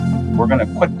We're going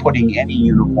to quit putting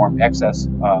any excess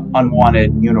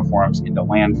unwanted uniforms into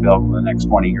landfill in the next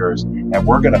 20 years. And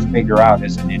we're going to figure out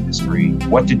as an industry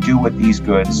what to do with these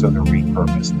goods so they're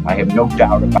repurposed. I have no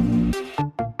doubt about it.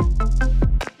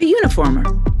 The Uniformer.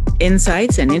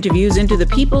 Insights and interviews into the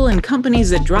people and companies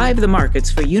that drive the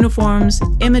markets for uniforms,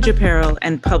 image apparel,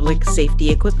 and public safety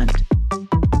equipment.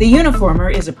 The Uniformer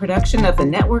is a production of the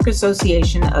Network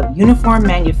Association of Uniform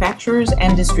Manufacturers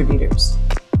and Distributors,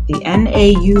 the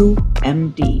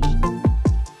NAUMD.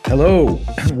 Hello,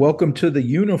 and welcome to the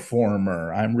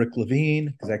Uniformer. I'm Rick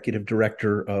Levine, Executive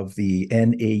Director of the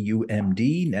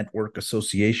NAUMD, Network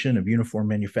Association of Uniform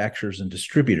Manufacturers and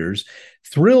Distributors.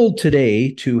 Thrilled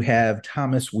today to have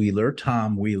Tom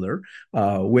Wheeler,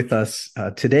 with us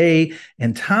today.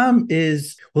 And Tom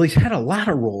he's had a lot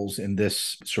of roles in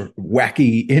this sort of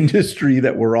wacky industry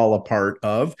that we're all a part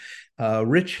of.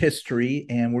 Rich history,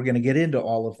 and we're going to get into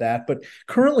all of that. But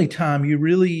currently, Tom, you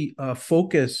really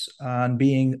focus on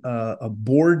being a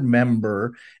board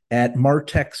member at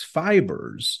Martex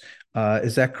Fibers.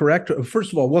 Is that correct?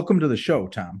 First of all, welcome to the show,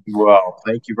 Tom. Well,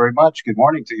 thank you very much. Good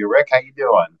morning to you, Rick. How you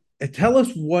doing? Tell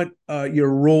us what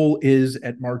your role is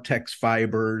at Martex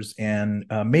Fibers, and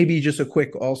maybe just a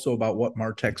quick also about what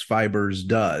Martex Fibers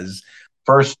does.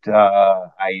 First,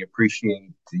 I appreciate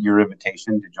your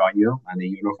invitation to join you on the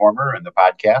Uniformer and the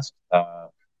podcast.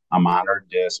 I'm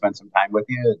honored to spend some time with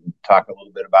you and talk a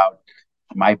little bit about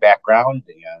my background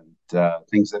and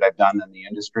things that I've done in the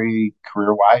industry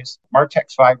career-wise.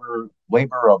 Martex Fiber,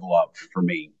 labor of love for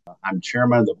me. I'm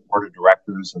chairman of the board of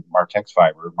directors of Martex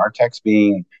Fiber, Martex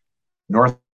being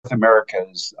North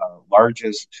America's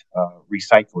largest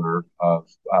recycler of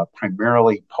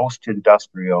primarily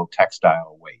post-industrial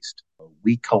textile waste.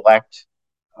 We collect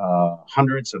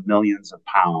hundreds of millions of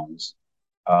pounds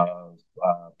of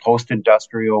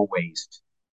post-industrial waste.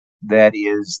 That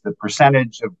is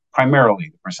primarily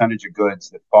the percentage of goods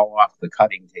that fall off the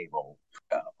cutting table.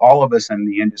 All of us in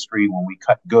the industry, when we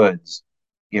cut goods,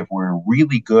 if we're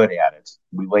really good at it,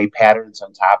 we lay patterns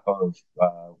on top of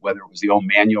whether it was the old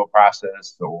manual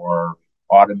process or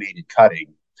automated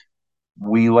cutting.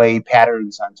 We lay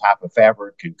patterns on top of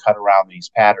fabric and cut around these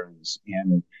patterns.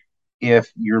 And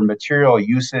if your material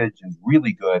usage is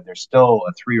really good, there's still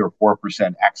a 3 or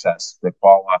 4% excess that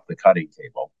fall off the cutting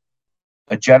table.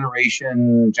 A generation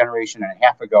and a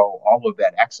half ago, all of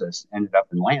that excess ended up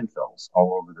in landfills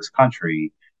all over this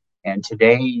country. And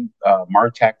today,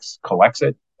 Martex collects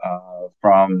it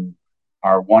from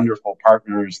our wonderful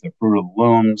partners, the Fruit of the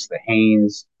Looms, the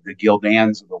Hanes, the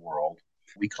Gildans of the world.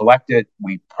 We collect it,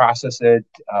 we process it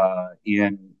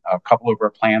in a couple of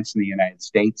our plants in the United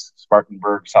States,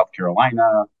 Spartanburg, South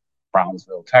Carolina,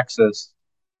 Brownsville, Texas.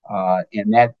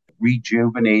 And that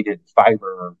rejuvenated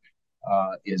fiber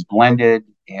is blended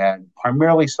and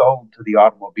primarily sold to the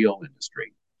automobile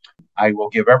industry. I will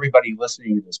give everybody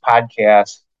listening to this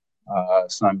podcast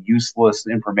some useless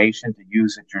information to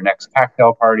use at your next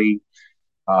cocktail party.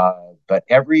 But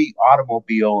every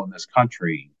automobile in this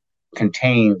country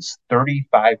contains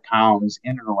 35 pounds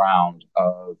in and around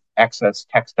of excess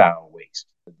textile waste.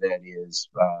 That is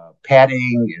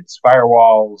padding, it's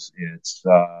firewalls, it's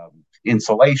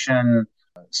insulation.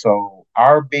 So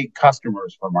our big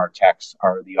customers from Martex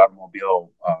are the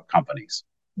automobile companies.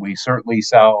 We certainly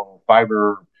sell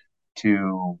fiber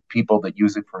to people that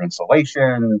use it for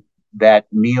insulation.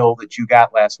 That meal that you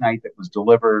got last night that was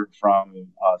delivered from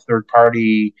a third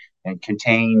party and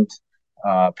contained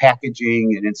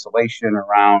packaging and insulation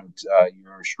around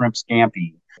your shrimp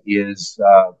scampi is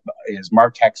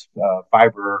Martex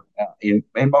fiber. In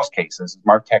most cases,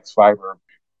 Martex fiber.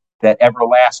 That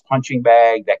Everlast punching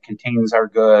bag that contains our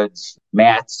goods,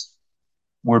 mats.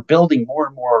 We're building more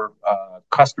and more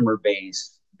customer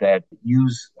base that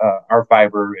use our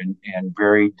fiber in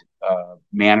varied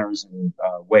manners and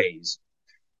ways.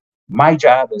 My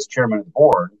job as chairman of the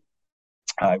board,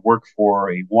 I work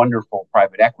for a wonderful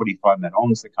private equity fund that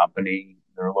owns the company.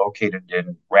 They're located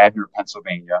in Radnor,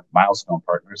 Pennsylvania, Milestone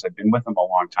Partners. I've been with them a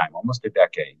long time, almost a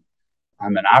decade.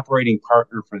 I'm an operating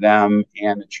partner for them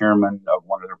and the chairman of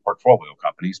one of their portfolio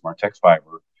companies, Martex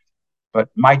Fiber. But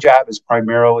my job is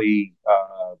primarily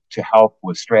to help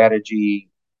with strategy,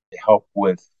 to help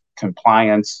with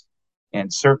compliance,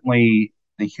 and certainly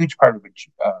the huge part of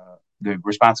the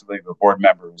responsibility of a board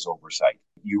member is oversight.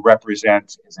 You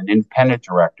represent, as an independent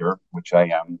director, which I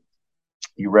am,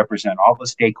 you represent all the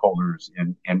stakeholders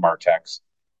in Martex,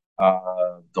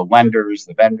 the lenders,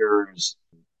 the vendors,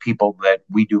 people that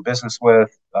we do business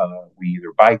with. We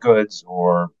either buy goods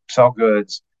or sell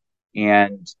goods,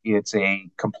 and it's a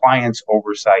compliance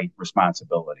oversight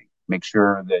responsibility. Make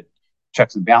sure that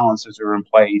checks and balances are in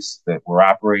place, that we're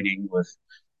operating with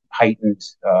heightened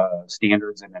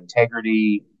standards and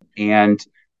integrity. And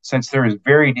since there is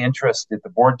varied interest at the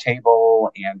board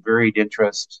table and varied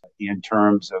interest in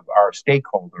terms of our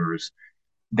stakeholders,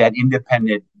 that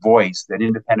independent voice, that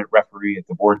independent referee at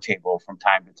the board table from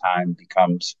time to time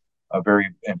becomes a very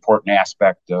important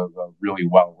aspect of a really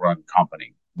well-run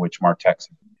company, which Martex.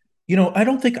 I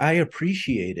don't think I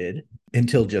appreciated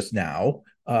until just now,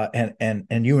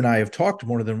 and you and I have talked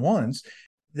more than once,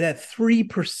 that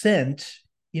 3%,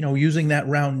 using that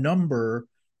round number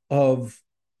of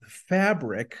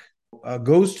fabric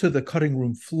goes to the cutting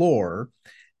room floor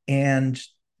and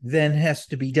then has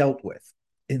to be dealt with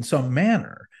in some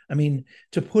manner. I mean,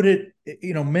 to put it,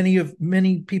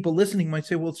 many people listening might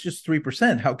say, well, it's just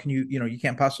 3%. How can you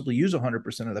can't possibly use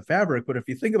 100% of the fabric. But if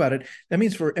you think about it, that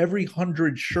means for every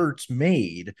 100 shirts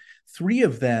made, 3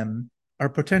 of them are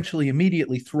potentially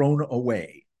immediately thrown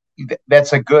away.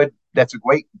 That's a great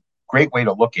way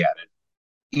to look at it.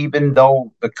 Even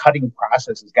though the cutting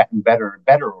process has gotten better and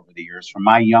better over the years, from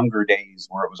my younger days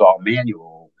where it was all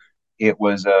manual, it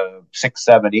was a 6,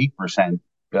 7, 8%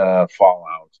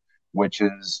 fallout, which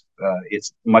is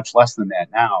it's much less than that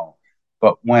now.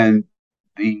 But when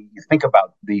you think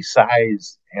about the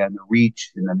size and the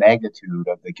reach and the magnitude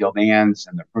of the Gildans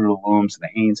and the Fruit of the Looms and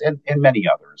the Hanes and many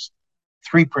others,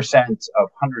 3% of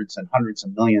hundreds and hundreds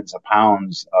of millions of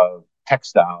pounds of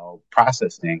textile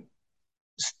processing,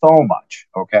 so much.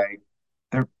 Okay,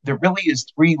 there really is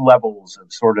 3 levels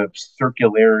of sort of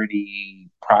circularity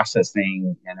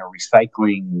processing and a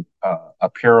recycling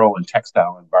apparel and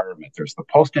textile environment. There's the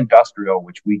post-industrial,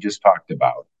 which we just talked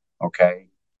about. Okay,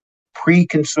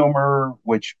 pre-consumer,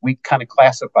 which we kind of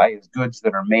classify as goods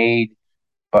that are made,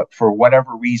 but for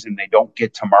whatever reason they don't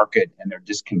get to market and they're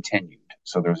discontinued.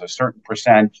 So there's a certain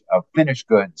percent of finished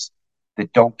goods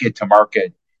that don't get to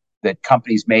market that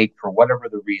companies make for whatever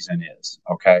the reason is.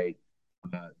 Okay,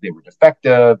 they were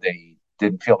defective. They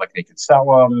didn't feel like they could sell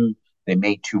them. They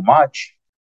made too much.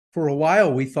 For a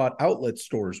while, we thought outlet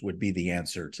stores would be the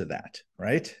answer to that,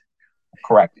 right?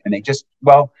 Correct. And they just,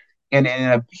 well, and in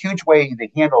a huge way,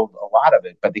 they handled a lot of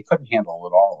it, but they couldn't handle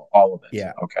it all of it.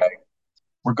 Yeah. Okay.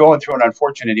 We're going through an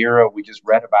unfortunate era. We just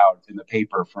read about in the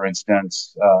paper, for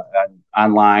instance,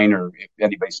 online, or if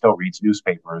anybody still reads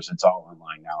newspapers, it's all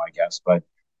online now, I guess. But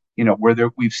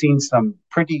we've seen some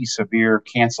pretty severe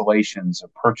cancellations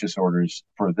of purchase orders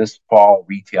for this fall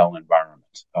retail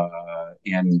environment.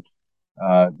 In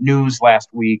news last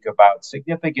week about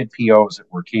significant POs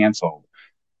that were canceled.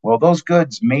 Well, those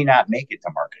goods may not make it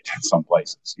to market in some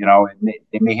places, and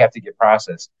they may have to get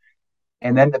processed.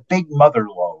 And then the big mother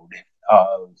load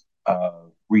of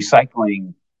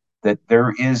recycling that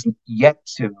there is yet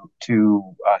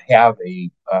to have a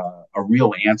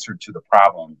real answer to the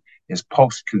problem is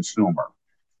post-consumer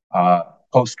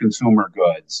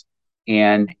goods.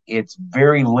 And it's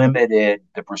very limited,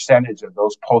 the percentage of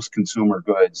those post-consumer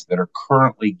goods that are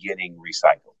currently getting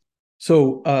recycled.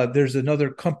 So there's another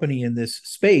company in this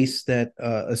space that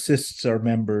assists our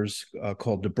members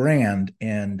called DeBrand,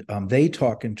 and they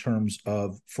talk in terms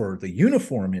of, for the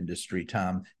uniform industry,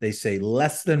 Tom, they say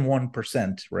less than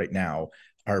 1% right now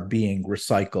are being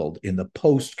recycled in the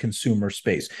post-consumer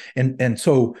space. And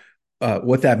so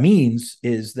what that means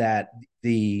is that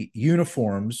the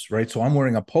uniforms, right? So I'm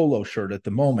wearing a polo shirt at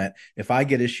the moment. If I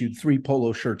get issued 3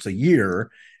 polo shirts a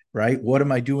year, right? What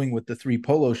am I doing with the 3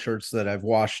 polo shirts that I've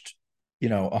washed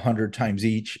 100 times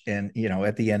each, and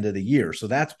at the end of the year? So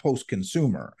that's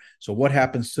post-consumer. So what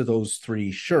happens to those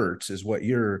 3 shirts is what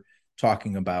you're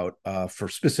talking about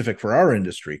for our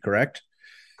industry, correct?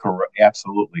 Correct,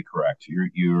 absolutely correct.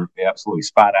 You're absolutely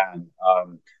spot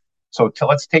on. So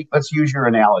let's use your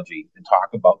analogy and talk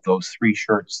about those 3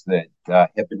 shirts that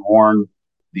have been worn.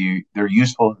 Their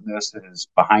usefulness is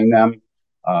behind them.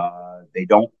 They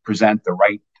don't present the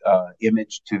right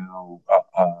image to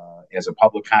as a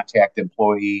public contact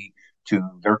employee to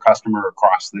their customer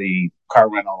across the car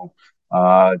rental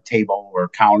table or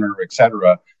counter,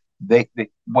 etc.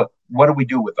 What do we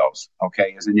do with those?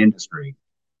 Okay, as an industry,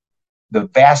 the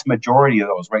vast majority of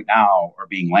those right now are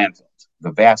being landfilled.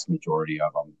 The vast majority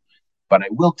of them. But I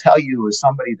will tell you, as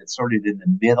somebody that's sort of in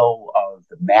the middle of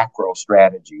the macro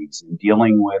strategies and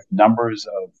dealing with numbers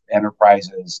of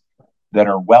enterprises that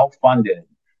are well funded,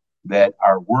 that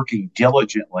are working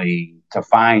diligently to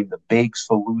find the big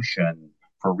solution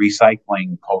for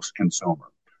recycling post-consumer.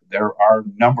 There are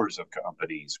numbers of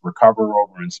companies, Recover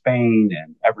over in Spain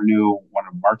and Evernew, one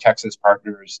of Martex's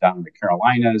partners down in the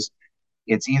Carolinas.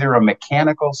 It's either a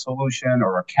mechanical solution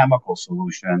or a chemical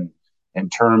solution in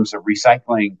terms of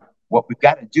recycling. What we've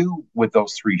got to do with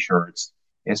those 3 shirts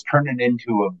is turn it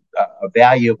into a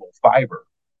valuable fiber.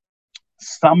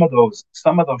 some of those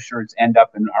shirts end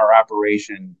up in our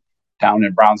operation down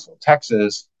in Brownsville,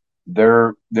 Texas.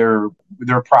 They're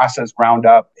processed ground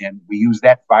up, and we use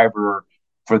that fiber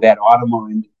for that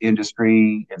automobile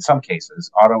industry. In some cases,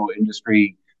 auto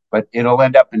industry, but it'll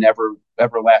end up in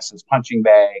Everlast's punching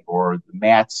bag or the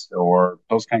mats or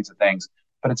those kinds of things.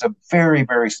 But it's a very,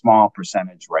 very small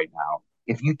percentage right now.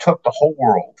 If you took the whole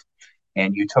world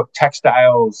and you took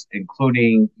textiles,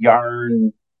 including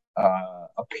yarn,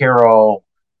 apparel,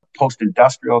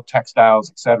 post-industrial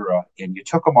textiles, etc., and you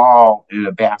took them all in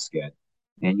a basket,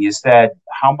 and you said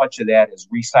how much of that is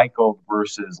recycled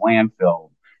versus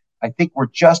landfill, I think we're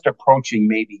just approaching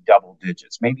maybe double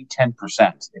digits, maybe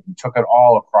 10% if you took it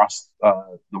all across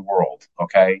the world.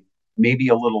 Okay, maybe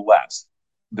a little less.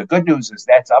 The good news is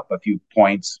that's up a few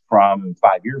points from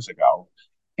 5 years ago.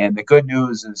 And the good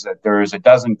news is that there is a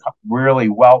dozen really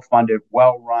well-funded,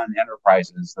 well-run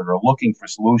enterprises that are looking for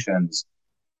solutions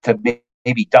to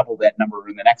maybe double that number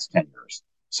in the next 10 years.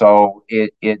 So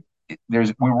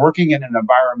we're working in an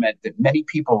environment that many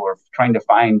people are trying to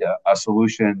find a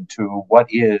solution to what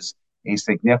is a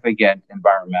significant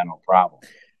environmental problem.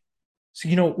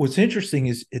 So, what's interesting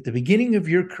is at the beginning of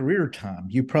your career, Tom,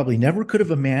 you probably never could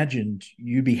have imagined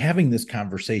you'd be having this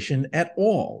conversation at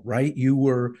all, right? You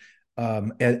were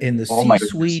in the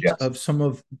C-suite yes. of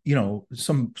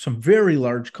some very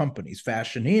large companies,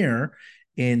 Fashioneer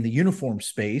in the uniform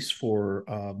space for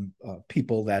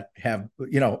people that have,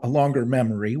 a longer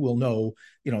memory will know,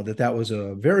 that was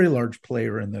a very large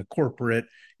player in the corporate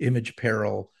image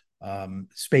apparel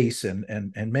space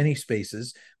and many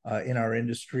spaces in our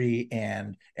industry.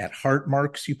 And at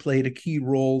Heartmarks, you played a key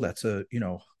role. That's a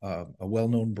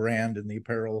well-known brand in the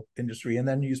apparel industry. And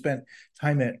then you spent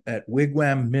time at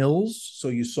Wigwam Mills. So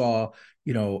you saw,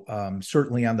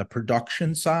 certainly on the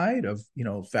production side of,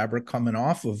 fabric coming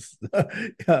off of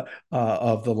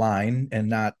the line and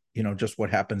not, just what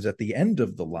happens at the end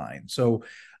of the line. So,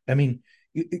 I mean,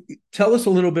 tell us a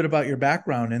little bit about your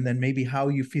background and then maybe how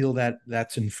you feel that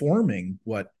that's informing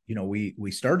what,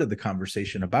 we started the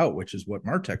conversation about, which is what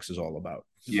Martex is all about.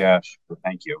 Yeah, sure.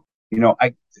 Thank you.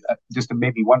 I just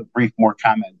maybe one brief more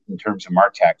comment in terms of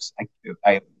Martex.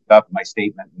 I up my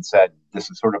statement and said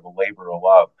this is sort of a labor of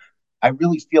love. I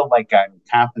really feel like I'm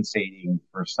compensating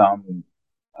for some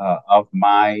of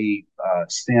my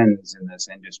sins in this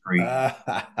industry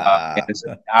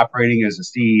operating as a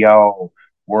CEO,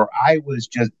 where I was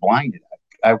just blinded.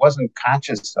 I wasn't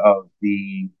conscious of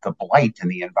the blight and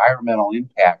the environmental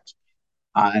impact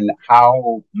on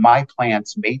how my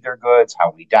plants made their goods,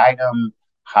 how we dyed them,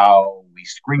 how we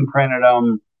screen printed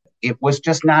them. It was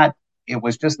just not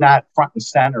front and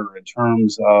center in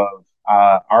terms of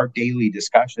our daily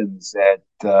discussions at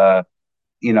the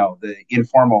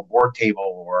informal board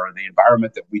table or the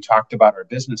environment that we talked about our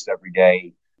business every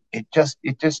day. It just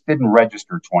didn't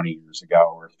register 20 years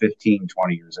ago or 15,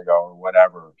 20 years ago or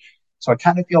whatever. So I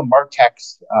kind of feel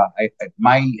Martex,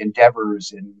 my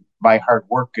endeavors and my hard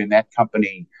work in that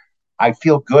company, I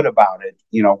feel good about it.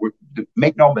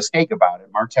 Make no mistake about it.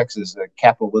 Martex is a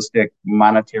capitalistic,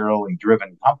 monetarily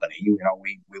driven company.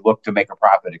 We look to make a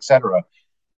profit, et cetera.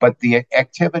 But the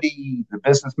activity, the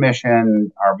business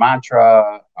mission, our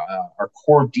mantra, our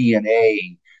core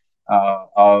DNA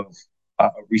of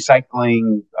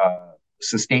recycling,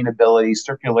 sustainability,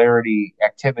 circularity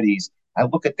activities, I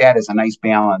look at that as a nice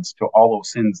balance to all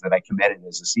those sins that I committed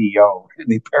as a CEO in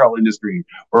the apparel industry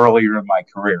earlier in my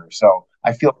career. So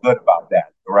I feel good about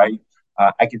that, right?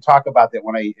 I can talk about that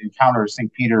when I encounter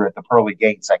St. Peter at the pearly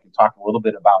gates. I can talk a little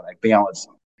bit about I balance.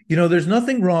 There's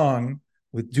nothing wrong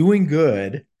with doing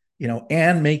good,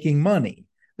 and making money.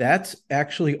 That's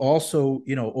actually also,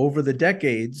 over the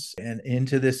decades and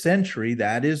into this century,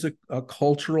 that is a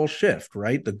cultural shift,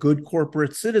 right? The good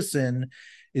corporate citizen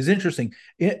is interesting.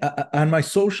 On my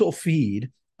social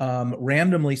feed,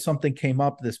 randomly something came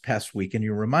up this past week, and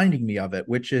you're reminding me of it,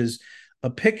 which is a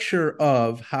picture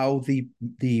of how the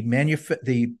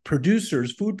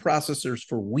producers, food processors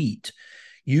for wheat,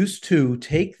 used to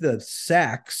take the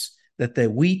sacks that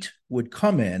the wheat would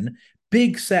come in,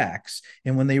 big sacks,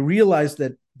 and when they realized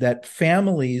that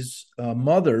families,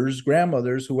 mothers,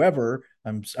 grandmothers, whoever,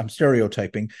 I'm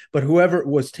stereotyping, but whoever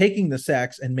was taking the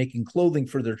sacks and making clothing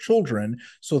for their children,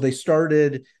 so they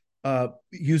started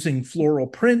using floral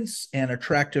prints and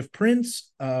attractive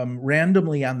prints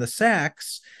randomly on the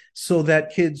sacks so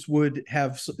that kids would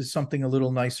have something a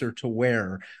little nicer to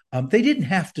wear. They didn't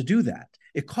have to do that.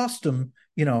 It cost them,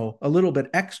 a little bit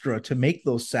extra to make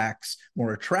those sacks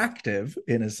more attractive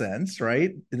in a sense,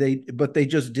 right? But they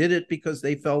just did it because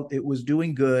they felt it was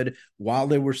doing good while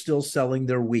they were still selling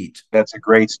their wheat. That's a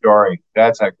great story.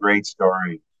 That's a great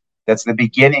story. That's the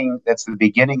beginning. That's the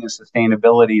beginning of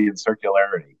sustainability and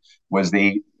circularity. Was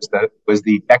the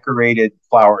decorated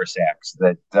flour sacks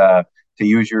that, to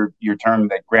use your term,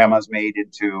 that grandmas made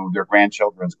into their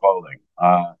grandchildren's clothing.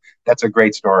 That's a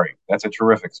great story. That's a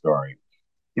terrific story.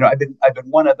 I've been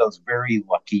one of those very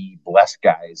lucky, blessed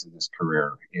guys in this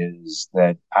career. Is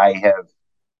that I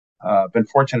have been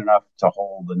fortunate enough to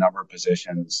hold a number of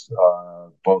positions,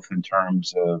 both in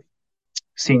terms of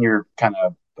senior kind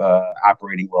of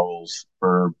operating roles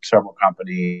for several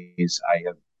companies. I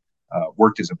have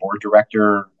worked as a board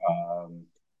director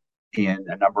in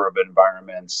a number of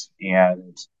environments,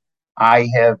 and I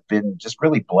have been just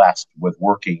really blessed with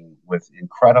working with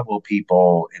incredible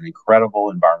people in incredible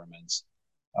environments.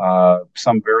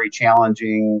 Some very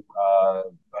challenging,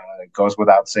 goes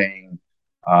without saying,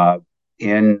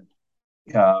 in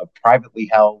privately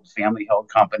held, family held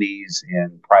companies,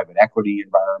 in private equity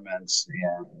environments,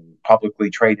 in publicly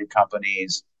traded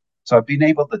companies. So I've been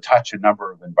able to touch a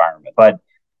number of environments. But,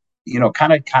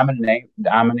 kind of common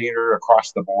denominator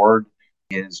across the board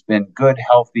has been good,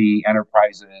 healthy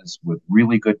enterprises with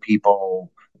really good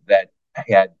people that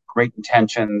had great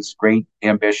intentions, great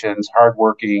ambitions,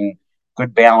 hardworking,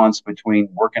 good balance between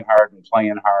working hard and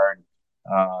playing hard,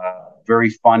 very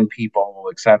fun people,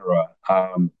 etc.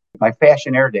 My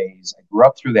Fashionaire days, I grew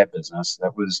up through that business.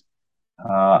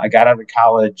 I got out of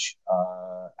college.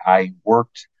 I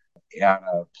worked on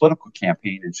a political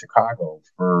campaign in Chicago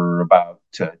for about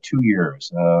 2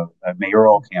 years, a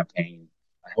mayoral campaign.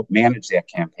 I helped manage that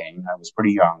campaign. I was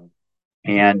pretty young,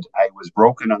 and I was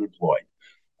broke and unemployed.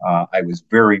 I was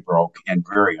very broke and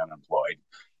very unemployed.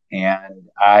 And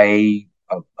a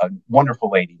wonderful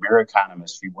lady, Mary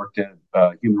economist, she worked at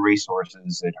human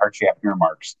resources at Hart Schaffner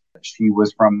Marks. She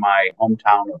was from my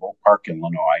hometown of Oak Park,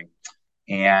 Illinois.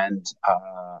 And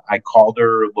I called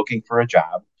her looking for a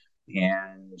job.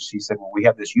 And she said, well, we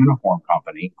have this uniform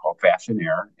company called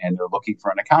Fashionaire, and they're looking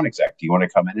for an account exec. Do you want to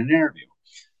come in and interview?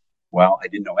 Well, I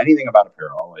didn't know anything about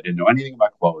apparel. I didn't know anything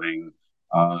about clothing.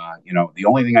 The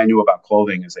only thing I knew about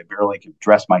clothing is I barely could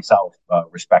dress myself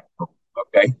respectfully.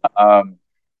 Okay.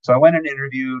 So I went and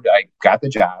interviewed. I got the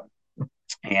job,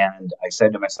 and I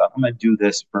said to myself, I'm going to do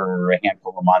this for a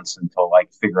handful of months until I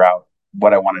figure out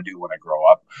what I want to do when I grow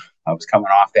up. I was coming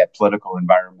off that political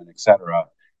environment, etc.,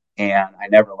 and I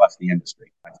never left the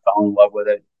industry. I fell in love with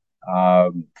it.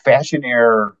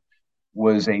 Fashionaire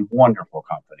was a wonderful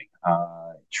company,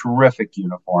 terrific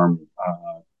uniform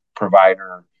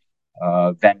provider,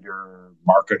 vendor,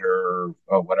 marketer,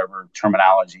 whatever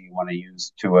terminology you want to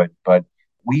use to it. But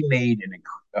we made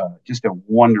just a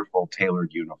wonderful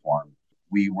tailored uniform.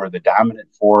 We were the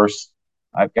dominant force.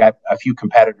 I've got a few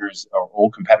competitors, or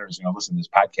old competitors, listen to this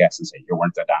podcast and say you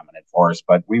weren't the dominant force,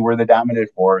 but we were the dominant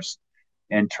force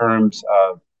in terms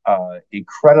of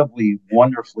incredibly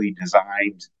wonderfully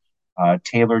designed,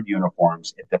 tailored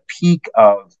uniforms at the peak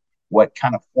of what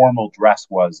kind of formal dress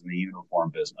was in the uniform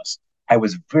business. I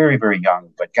was very, very young,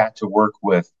 but got to work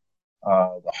with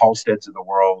the Halsteads of the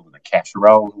world, and the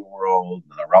Cacharels of the world,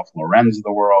 and the Ralph Lauren's of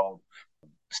the world.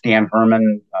 Stan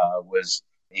Herman was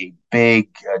a big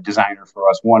designer for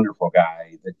us, wonderful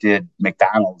guy that did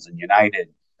McDonald's and United.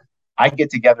 I get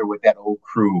together with that old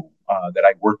crew that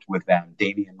I worked with them,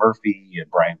 Damian Murphy and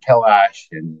Brian Pillash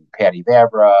and Patty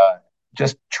Vavra,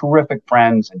 just terrific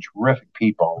friends and terrific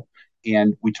people.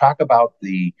 And we talk about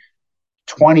the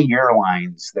 20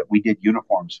 airlines that we did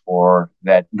uniforms for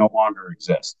that no longer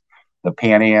exist. The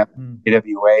Pan Am,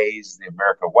 AWAs, the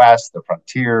America West, the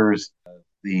Frontiers,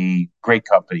 the great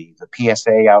company, the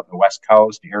PSA out in the West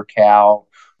Coast, AirCal.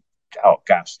 Oh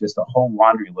gosh, just a whole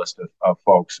laundry list of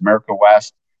folks. America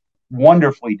West,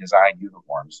 wonderfully designed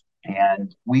uniforms.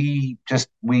 And we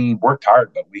worked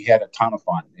hard, but we had a ton of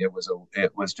fun. It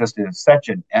was just such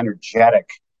an energetic,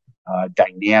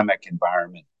 dynamic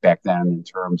environment back then in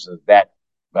terms of that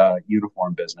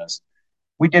uniform business.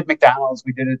 We did McDonald's,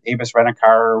 we did Avis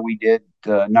Rent-A-Car, we did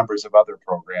numbers of other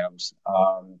programs.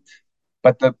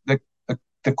 But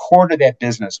the core to that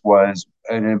business was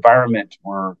an environment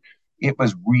where it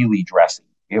was really dressy.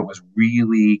 It was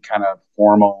really kind of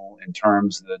formal in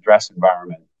terms of the dress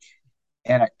environment.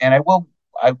 And I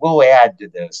will add to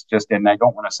this, and I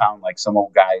don't want to sound like some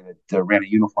old guy that ran a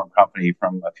uniform company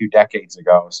from a few decades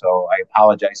ago. So I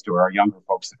apologize to our younger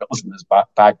folks that listen to this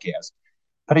podcast.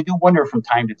 But I do wonder from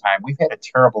time to time, we've had a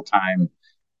terrible time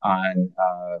on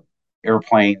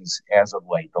airplanes as of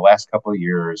late, the last couple of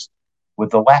years,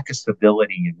 with the lack of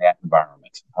stability in that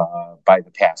environment by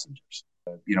the passengers.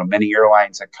 Many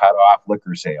airlines have cut off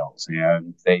liquor sales,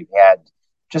 and they've had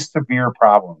just severe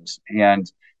problems. And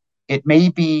it may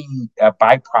be a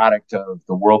byproduct of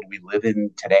the world we live in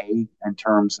today in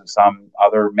terms of some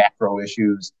other macro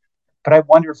issues. But I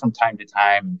wonder from time to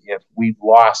time if we've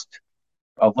lost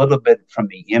a little bit from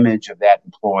the image of that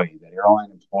employee, that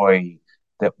airline employee,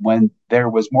 that when there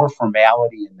was more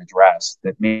formality in the dress,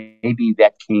 that maybe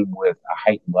that came with a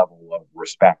heightened level of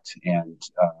respect and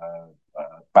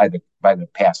by the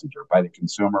passenger, by the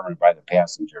consumer, and by the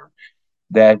passenger.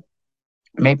 That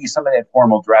maybe some of that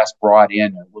formal dress brought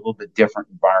in a little bit different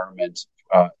environment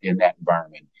in that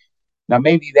environment. Now,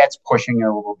 maybe that's pushing it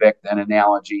a little bit, that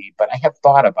analogy, but I have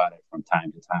thought about it from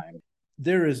time to time.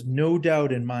 There is no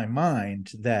doubt in my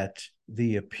mind that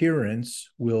the appearance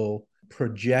will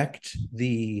project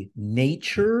the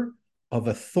nature of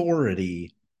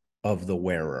authority of the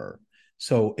wearer.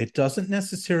 So it doesn't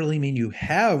necessarily mean you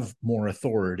have more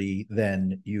authority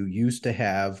than you used to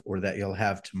have or that you'll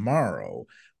have tomorrow,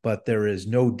 but there is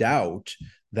no doubt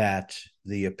that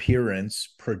the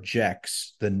appearance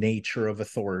projects the nature of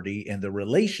authority and the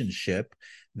relationship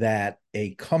that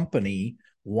a company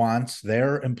wants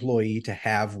their employee to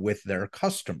have with their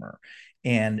customer.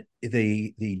 And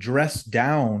the dress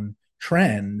down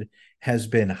trend has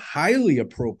been highly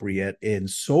appropriate in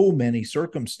so many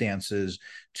circumstances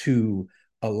to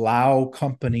allow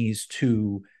companies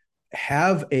to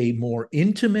have a more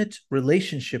intimate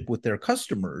relationship with their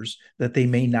customers that they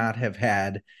may not have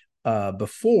had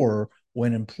before,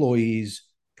 when employees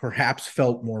perhaps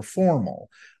felt more formal.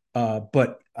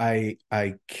 But I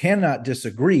cannot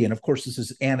disagree, and of course this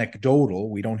is anecdotal.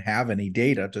 We don't have any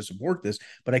data to support this,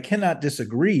 but I cannot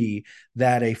disagree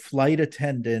that a flight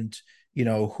attendant,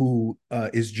 who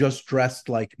is just dressed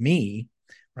like me,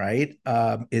 right,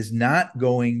 is not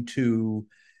going to,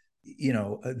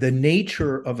 the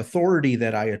nature of authority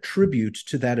that I attribute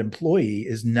to that employee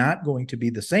is not going to be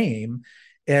the same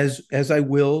as I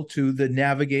will to the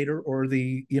navigator or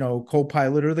the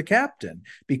co-pilot or the captain,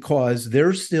 because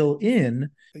they're still in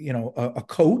a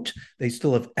coat, they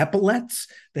still have epaulets,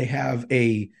 they have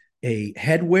a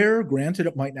headwear. Granted,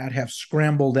 it might not have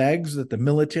scrambled eggs that the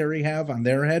military have on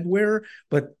their headwear,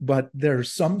 but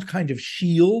there's some kind of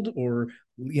shield or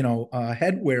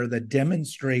headwear that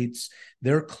demonstrates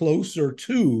they're closer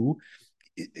to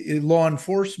law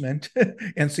enforcement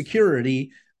and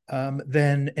security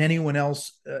than anyone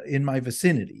else in my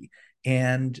vicinity.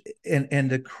 And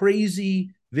the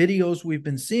crazy videos we've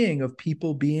been seeing of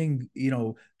people being,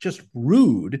 just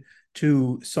rude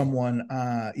to someone,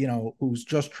 who's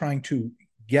just trying to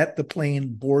get the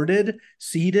plane boarded,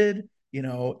 seated,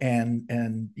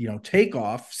 and take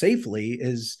off safely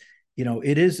is,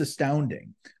 it is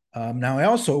astounding. Now, I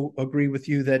also agree with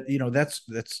you that,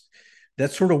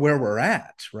 that's sort of where we're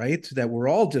at, right? That we're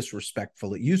all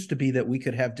disrespectful. It used to be that we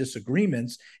could have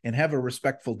disagreements and have a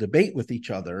respectful debate with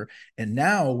each other. And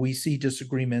now we see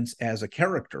disagreements as a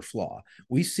character flaw.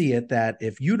 We see it that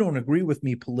if you don't agree with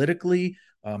me politically,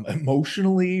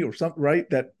 emotionally or something, right,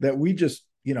 that we just,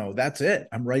 that's it.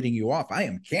 I'm writing you off. I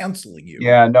am canceling you.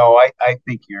 Yeah, no, I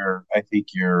think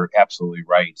you're absolutely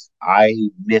right. I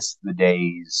miss the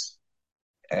days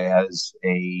as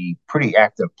a pretty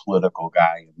active political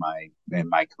guy in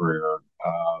my career,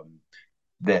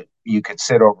 that you could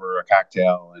sit over a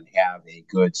cocktail and have a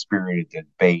good spirited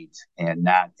debate and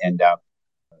not end up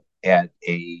at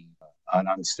an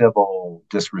uncivil,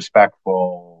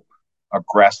 disrespectful,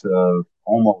 aggressive,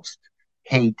 almost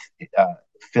hate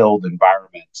filled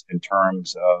environment in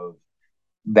terms of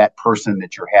that person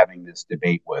that you're having this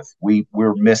debate with.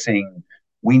 We're missing.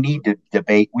 We need to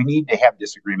debate. We need to have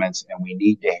disagreements, and we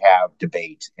need to have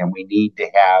debate, and we need to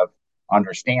have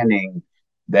understanding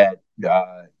that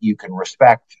you can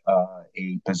respect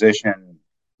a position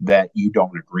that you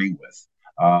don't agree with.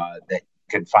 That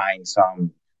can find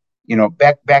some,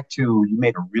 back to, you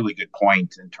made a really good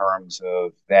point in terms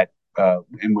of that,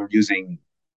 and we're using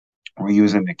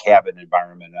the cabin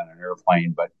environment on an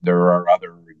airplane, but there are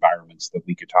other environments that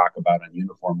we could talk about on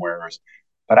uniform wearers.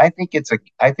 But I think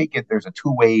there's a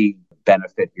two-way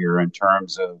benefit here in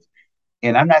terms of,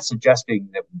 and I'm not suggesting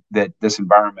that this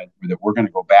environment, that we're going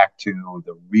to go back to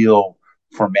the real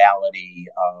formality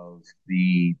of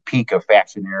the peak of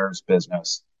Factionaires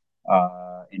business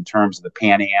in terms of the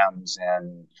Pan Ams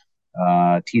and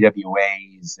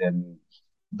TWAs and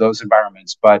those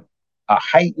environments, but a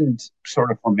heightened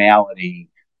sort of formality.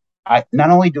 Not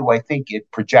only do I think it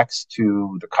projects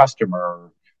to the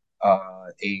customer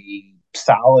a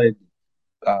solid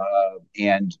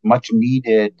and much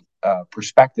needed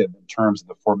perspective in terms of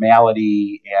the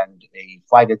formality, and a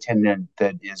flight attendant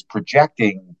that is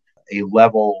projecting a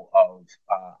level of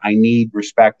I need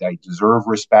respect, I deserve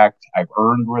respect, I've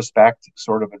earned respect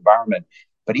sort of environment.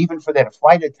 But even for that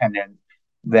flight attendant,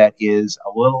 that is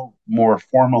a little more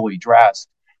formally dressed,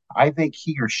 I think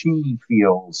he or she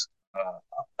feels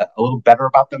a little better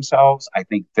about themselves. I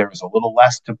think there's a little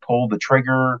less to pull the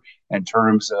trigger in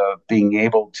terms of being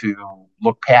able to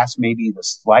look past maybe the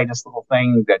slightest little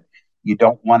thing that you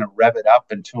don't want to rev it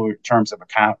up into terms of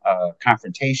a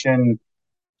confrontation.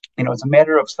 It's a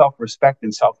matter of self-respect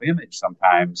and self-image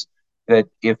sometimes, that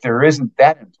if there isn't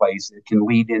that in place, it can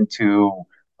lead into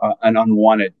an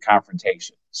unwanted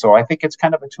confrontation. So I think it's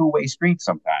kind of a two-way street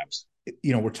sometimes.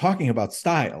 We're talking about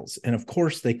styles, and of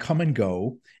course they come and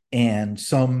go, and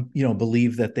some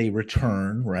believe that they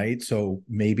return, right? So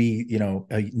maybe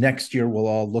next year we'll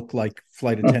all look like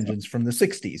flight attendants from the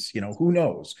 60s, who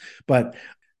knows. But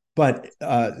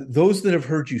those that have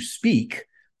heard you speak,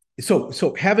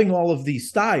 so having all of these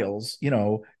styles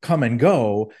come and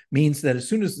go means that as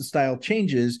soon as the style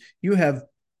changes, you have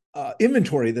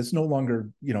inventory that's no longer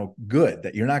good,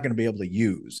 that you're not going to be able to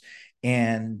use.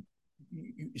 And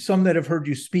some that have heard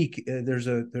you speak, there's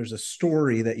a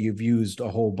story that you've used a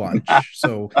whole bunch.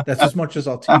 So that's as much as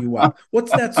I'll tell you.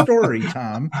 What's that story,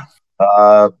 Tom?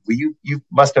 You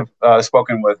must have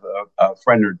spoken with a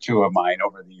friend or two of mine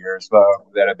over the years,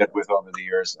 that I've been with over the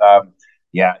years.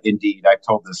 Yeah, indeed, I've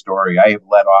told this story. I have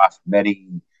led off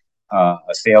many a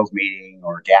sales meeting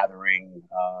or gathering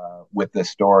with this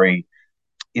story.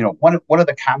 One of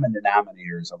the common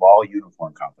denominators of all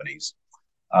uniform companies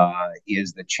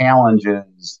is the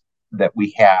challenges that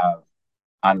we have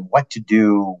on what to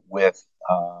do with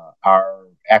our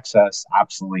excess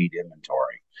obsolete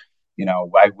inventory.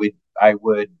 I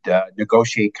would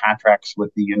negotiate contracts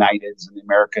with the Uniteds and the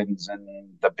Americans and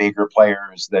the bigger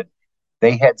players that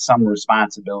they had some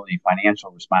responsibility, financial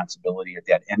responsibility at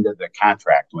that end of the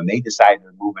contract when they decided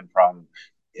they're moving from,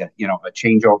 a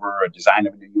changeover, a design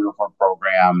of a new uniform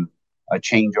program, a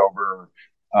changeover,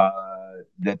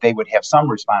 that they would have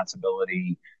some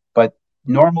responsibility. But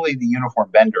normally the uniform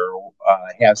vendor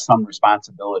has some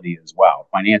responsibility as well,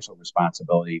 financial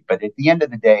responsibility. But at the end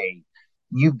of the day,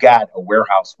 you've got a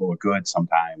warehouse full of goods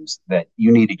sometimes that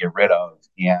you need to get rid of.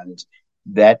 And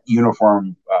that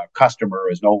uniform customer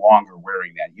is no longer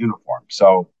wearing that uniform.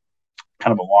 So,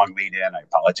 kind of a long lead in. I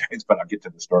apologize, but I'll get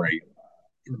to the story.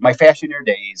 My Fashioneer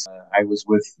days, I was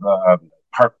with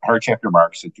Hart Chapter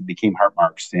Marks. It became Hart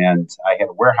Marks, and I had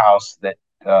a warehouse that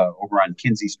over on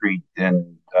Kinsey Street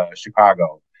in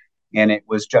Chicago, and it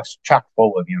was just chock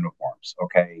full of uniforms.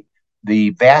 Okay, the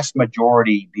vast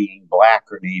majority being black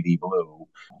or navy blue,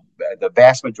 the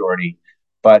vast majority,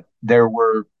 but there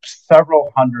were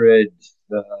several hundred,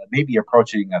 maybe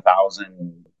approaching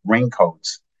 1,000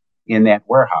 raincoats in that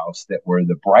warehouse that were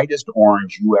the brightest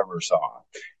orange you ever saw.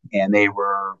 And they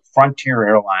were Frontier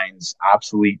Airlines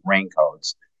obsolete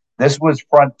raincoats. This was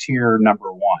Frontier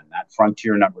number one, not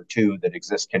Frontier number two that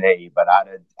exists today, but out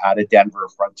of Denver,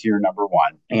 Frontier number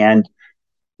one. And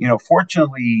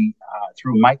fortunately,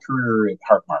 through my career at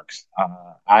Hart Marks,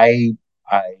 I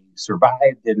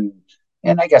survived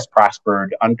and I guess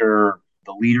prospered under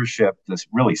the leadership, this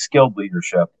really skilled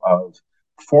leadership of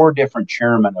 4 different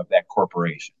chairmen of that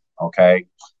corporation. Okay.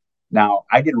 Now,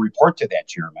 I didn't report to that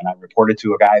chairman. I reported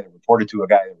to a guy that reported to a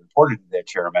guy that reported to that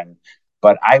chairman.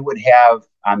 But I would have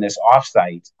on this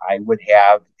offsite, I would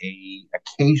have a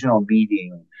occasional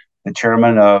meeting. The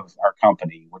chairman of our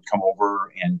company would come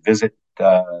over and visit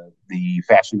the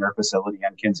Fashioneer facility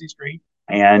on Kinsey Street.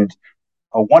 And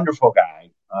a wonderful guy,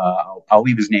 I'll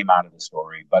leave his name out of the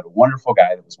story, but a wonderful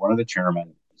guy that was one of the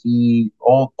chairmen. He,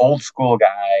 old school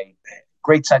guy,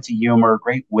 great sense of humor,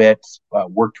 great wit,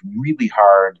 worked really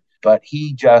hard, but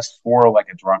he just swore like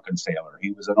a drunken sailor.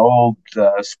 He was an old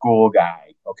school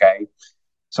guy. Okay.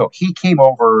 So he came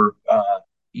over,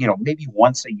 maybe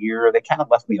once a year. They kind of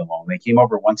left me alone. They came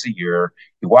over once a year.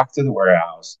 He walked through the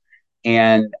warehouse,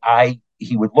 and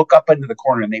he would look up into the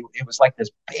corner, and it was like this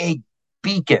big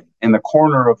beacon in the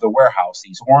corner of the warehouse,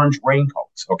 these orange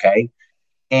raincoats. Okay.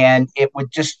 And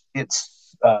it's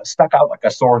stuck out like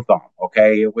a sore thumb.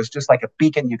 Okay. It was just like a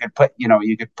beacon. You could put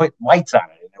lights on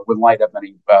it, and it wouldn't light up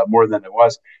any more than it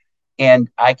was. And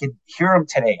I could hear him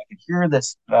today. I could hear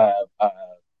this kind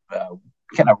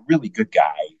of really good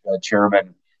guy,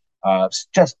 chairman,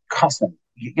 just cussing.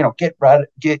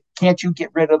 Can't you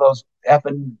get rid of those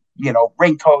effing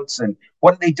raincoats, and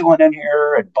what are they doing in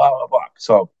here, and blah blah blah.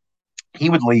 So he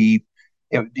would leave.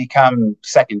 It would become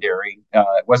secondary.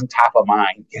 It wasn't top of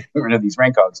mind getting rid of these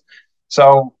raincoats.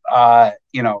 So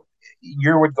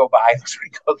year would go by, those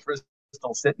raincoats were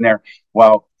still sitting there.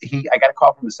 Well, I got a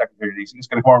call from the secretary. He's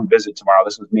going to come over and visit tomorrow.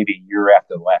 This was maybe a year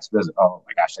after the last visit. Oh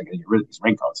my gosh, I got to get rid of these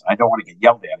raincoats. I don't want to get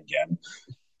yelled at again.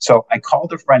 So I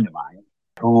called a friend of mine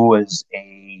who was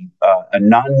a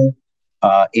nun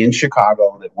in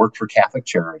Chicago that worked for Catholic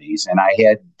Charities, and I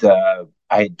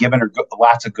had given her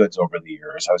lots of goods over the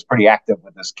years. I was pretty active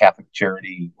with this Catholic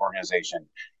charity organization,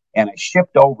 and I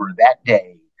shipped over that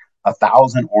day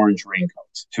 1,000 orange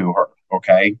raincoats to her.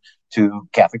 Okay, to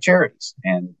Catholic Charities,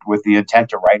 and with the intent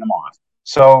to write them off.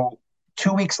 So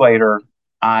 2 weeks later,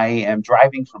 I am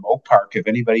driving from Oak Park. If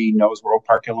anybody knows where Oak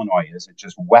Park, Illinois is, it's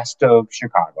just west of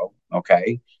Chicago.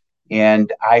 Okay.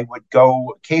 And I would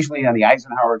go occasionally on the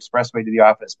Eisenhower Expressway to the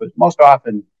office, but most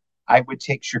often I would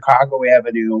take Chicago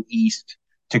Avenue east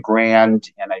to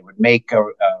Grand, and I would make a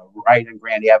right on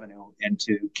Grand Avenue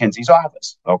into Kinsey's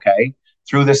office, okay,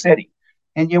 through the city.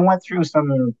 And you went through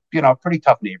some, pretty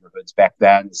tough neighborhoods back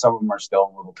then. Some of them are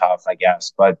still a little tough, I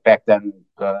guess. But back then,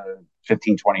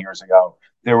 15, 20 years ago,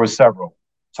 there was several.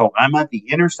 So I'm at the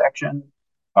intersection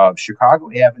of Chicago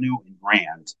Avenue and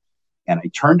Grand, and I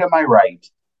turn to my right,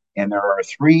 and there are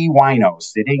three winos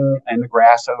sitting in the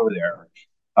grass over there.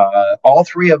 All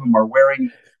three of them are wearing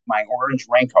my orange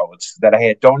raincoats that I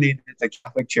had donated to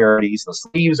Catholic Charities. The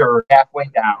sleeves are halfway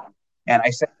down. And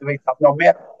I said to myself, no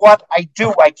matter what I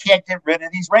do, I can't get rid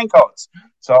of these raincoats.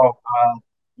 So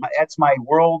that's my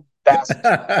world best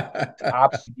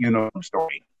ops uniform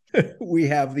story. We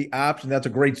have the option. That's a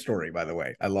great story, by the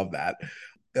way. I love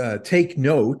that. Take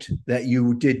note that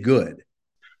you did good.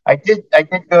 I did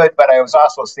good, but I was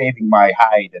also saving my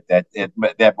hide at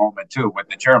that moment too, with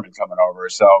the German coming over.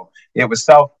 So it was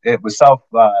self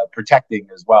protecting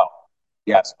as well.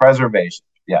 Yes, preservation.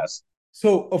 Yes.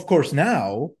 So of course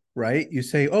now, right? You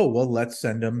say, oh well, let's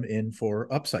send them in for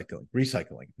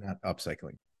recycling, not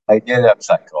upcycling. I did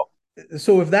upcycle.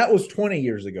 So if that was 20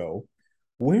 years ago,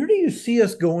 where do you see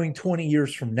us going 20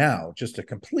 years from now? Just to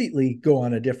completely go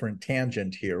on a different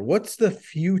tangent here. What's the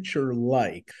future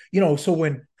like? So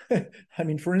when,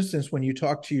 for instance, when you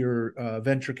talk to your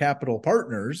venture capital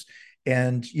partners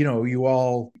and,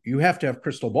 you have to have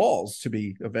crystal balls to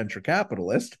be a venture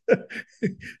capitalist.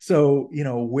 So,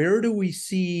 where do we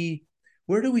see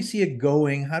it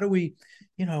going? How do we,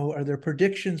 are there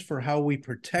predictions for how we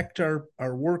protect our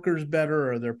workers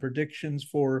better? Are there predictions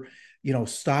for,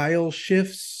 style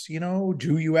shifts?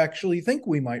 Do you actually think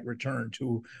we might return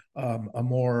to a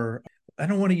more, I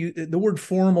don't want to use the word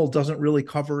formal, doesn't really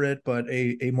cover it, but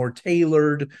a more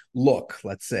tailored look,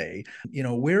 let's say.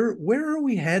 Where are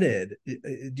we headed?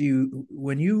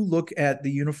 When you look at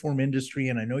the uniform industry,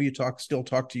 and I know you still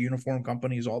talk to uniform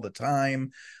companies all the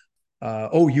time.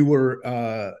 You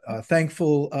were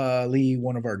thankfully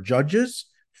one of our judges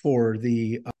for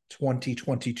the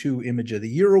 2022 Image of the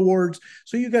Year Awards.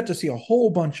 So you got to see a whole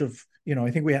bunch of,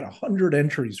 I think we had 100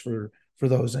 entries for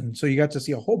those. And so you got to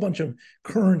see a whole bunch of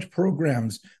current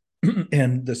programs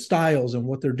and the styles and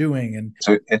what they're doing. And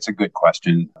so it's a good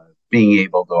question. Being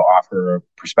able to offer a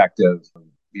perspective,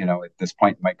 at this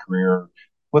point in my career,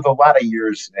 with a lot of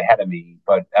years ahead of me,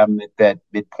 but I'm at that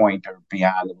midpoint or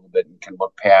beyond a little bit and can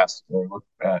look past or look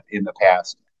in the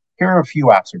past. Here are a few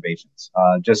observations.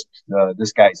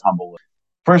 This guy's humble.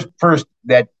 First,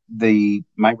 that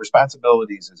my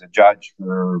responsibilities as a judge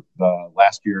for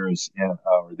last year's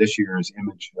or this year's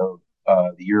Image of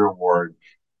the Year Award,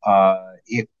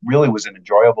 it really was an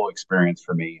enjoyable experience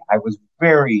for me. I was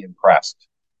very impressed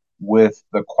with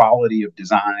the quality of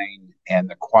design and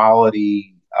the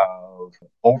quality of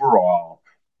overall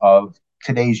of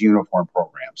today's uniform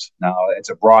programs. Now, it's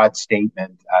a broad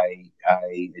statement,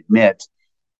 I admit.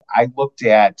 I looked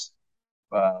at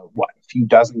a few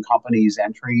dozen companies'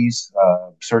 entries.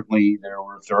 Certainly, there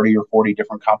were 30 or 40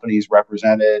 different companies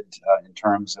represented in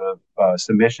terms of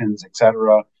submissions, et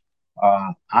cetera.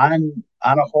 On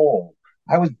a whole,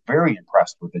 I was very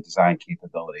impressed with the design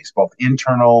capabilities, both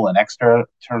internal and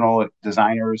external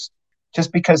designers,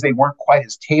 just because they weren't quite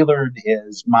as tailored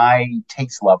as my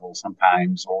taste level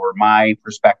sometimes or my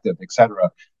perspective, et cetera,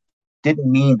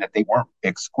 didn't mean that they weren't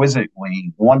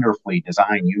exquisitely, wonderfully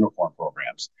designed uniform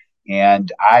programs. And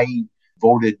I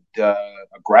voted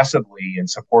aggressively and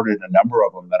supported a number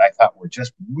of them that I thought were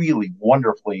just really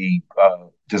wonderfully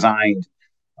designed.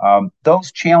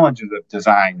 Those challenges of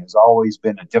design has always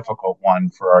been a difficult one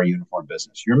for our uniform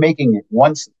business. You're making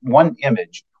one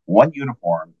image, one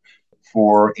uniform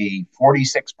for a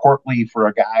 46 portly for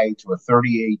a guy to a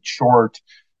 38 short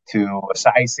to a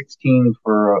size 16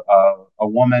 for a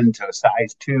woman to a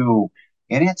size 2.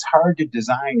 And it's hard to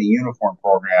design a uniform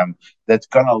program that's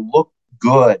going to look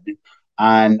good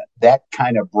on that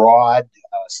kind of broad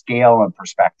scale and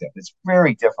perspective. It's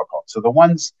very difficult. So the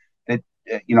ones that,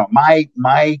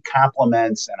 my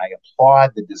compliments, and I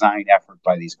applaud the design effort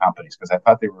by these companies because I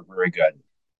thought they were very good.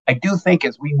 I do think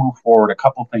as we move forward, a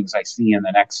couple things I see in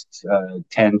the next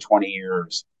 10, 20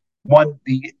 years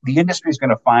the industry is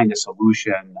going to find a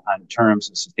solution on terms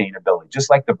of sustainability, just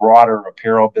like the broader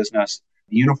apparel business.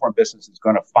 The uniform business is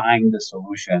going to find the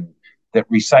solution that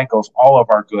recycles all of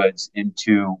our goods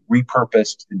into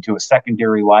repurposed into a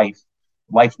secondary life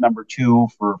number two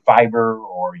for fiber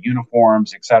or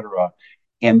uniforms, etc.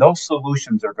 And those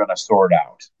solutions are going to sort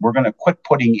out. We're going to quit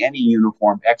putting any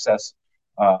uniform excess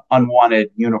unwanted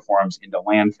uniforms into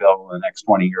landfill in the next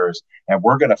 20 years. And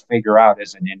we're going to figure out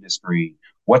as an industry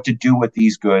what to do with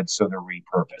these goods so they're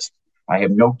repurposed. I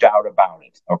have no doubt about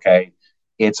it. Okay.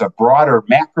 It's a broader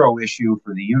macro issue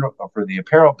for the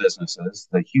apparel businesses,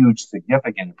 the huge,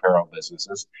 significant apparel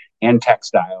businesses, and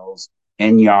textiles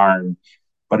and yarn.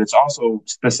 But it's also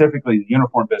specifically the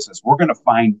uniform business. We're going to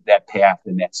find that path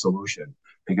and that solution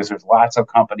because there's lots of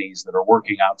companies that are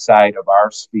working outside of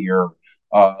our sphere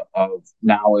of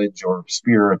knowledge or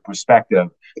sphere of perspective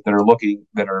that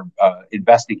are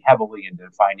investing heavily into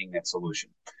finding that solution.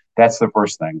 That's the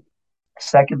first thing.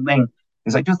 Second thing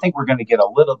is I do think we're going to get a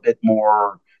little bit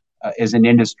more as an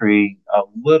industry, a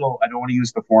little, I don't want to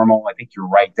use the formal. I think you're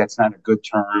right. That's not a good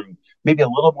term. Maybe a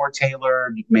little more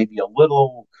tailored, maybe a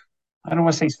little, I don't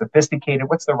want to say sophisticated.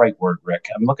 What's the right word, Rick?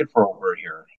 I'm looking for a word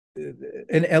here.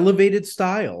 An elevated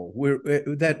style where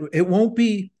that it won't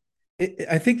be.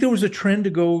 I think there was a trend to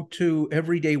go to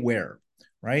everyday wear,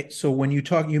 right? So when you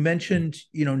mentioned,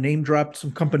 name dropped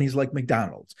some companies like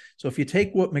McDonald's. So if you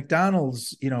take what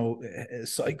McDonald's,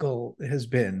 cycle has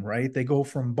been, right? They go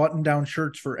from button-down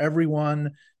shirts for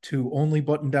everyone to only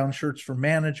button-down shirts for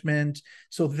management.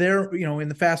 So they're, in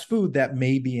the fast food, that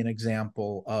may be an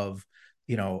example of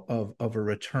a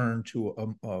return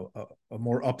to a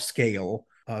more upscale,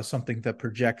 something that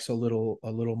projects a little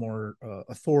more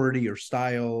authority or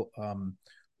style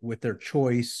with their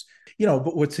choice.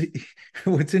 But what's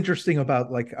interesting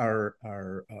about like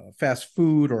our fast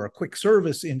food or a quick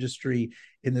service industry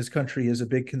in this country is a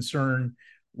big concern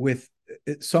with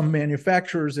some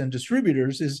manufacturers and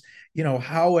distributors is,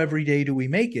 how every day do we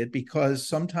make it? Because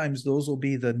sometimes those will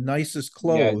be the nicest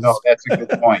clothes. Yeah, no, that's a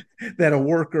good point. that a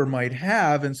worker might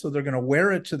have. And so they're going to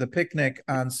wear it to the picnic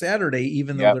on Saturday,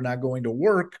 even though they're not going to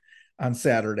work on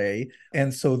Saturday.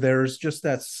 And so there's just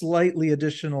that slightly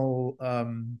additional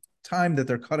time that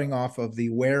they're cutting off of the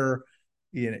wearability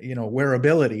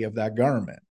of that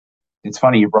garment. It's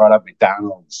funny you brought up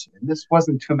McDonald's, and this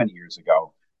wasn't too many years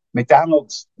ago.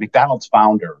 McDonald's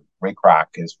founder, Ray Kroc,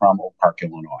 is from Oak Park,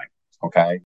 Illinois.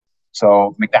 Okay.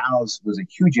 So McDonald's was a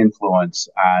huge influence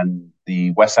on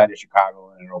the west side of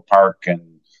Chicago and Oak Park.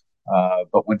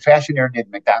 But when Fashion Air did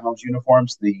McDonald's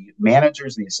uniforms, the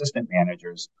managers, the assistant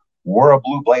managers, wore a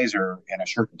blue blazer and a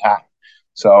shirt and tie.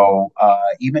 So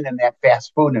even in that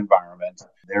fast food environment,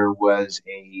 there was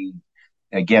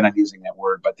again, I'm using that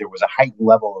word, but there was a heightened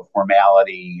level of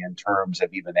formality in terms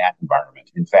of even that environment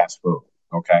in fast food.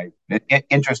 Okay.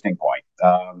 Interesting point.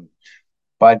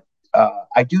 But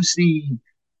I do see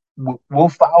we'll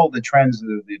follow the trends of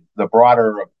the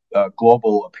broader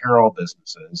global apparel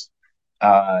businesses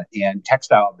and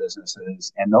textile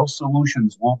businesses, and those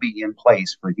solutions will be in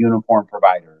place for uniform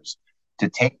providers to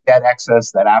take that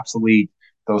excess, that obsolete,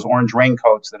 those orange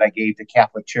raincoats that I gave to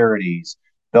Catholic Charities.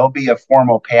 There'll be a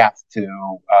formal path to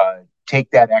take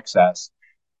that excess,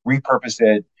 repurpose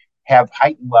it, have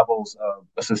heightened levels of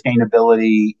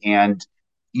sustainability, and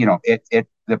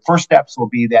the first steps will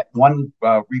be that one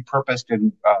repurposed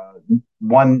and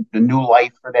the new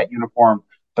life for that uniform,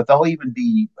 but there'll even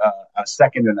be a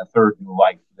second and a third new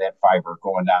life for that fiber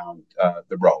going down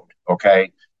the road.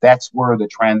 Okay, that's where the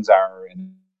trends are,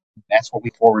 and that's what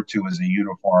we forward to as a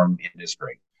uniform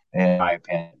industry, in my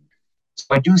opinion. So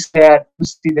I do see that.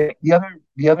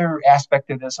 The other aspect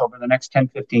of this over the next 10,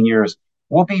 15 years,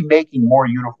 we'll be making more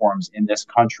uniforms in this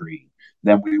country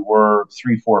than we were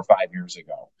 3, 4, 5 years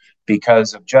ago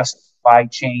because of just supply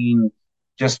chain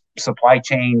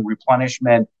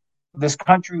replenishment. This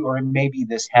country, or maybe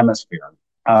this hemisphere.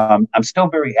 I'm still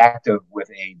very active with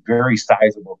a very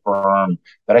sizable firm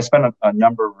that I spent a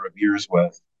number of years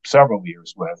with, several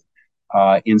years with,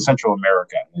 in Central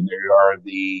America. And they are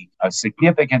a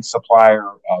significant supplier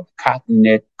of cotton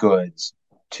knit goods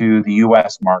to the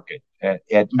U.S. market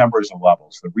at numbers of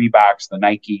levels. The Reeboks, the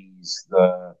Nikes,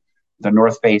 the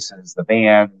North Faces, the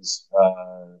Vans,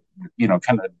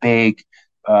 kind of big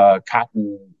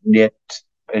cotton knit,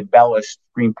 embellished,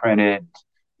 screen printed,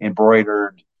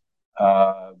 embroidered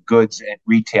goods at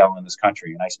retail in this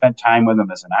country. And I spent time with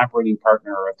them as an operating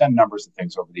partner. I've done numbers of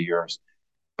things over the years.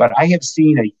 But I have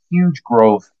seen a huge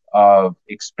growth of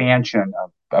expansion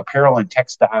of apparel and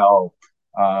textile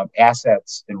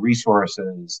assets and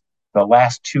resources the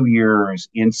last 2 years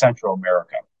in Central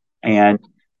America. And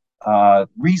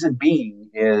reason being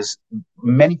is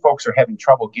many folks are having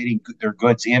trouble getting their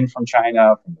goods in from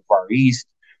China, from the Far East.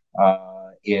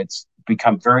 It's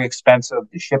become very expensive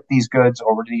to ship these goods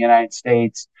over to the United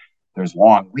States. There's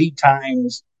long lead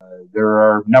times. There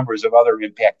are numbers of other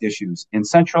impact issues. In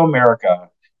Central America,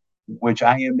 which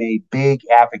I am a big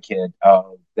advocate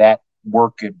of that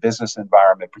work and business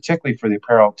environment, particularly for the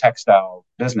apparel textile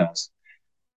business,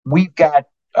 we've got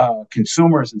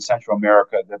consumers in Central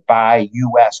America that buy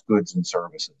U.S. goods and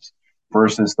services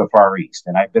versus the Far East.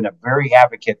 And I've been a very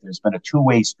advocate. There's been a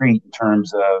two-way street in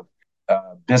terms of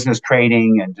business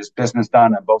trading and just business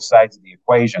done on both sides of the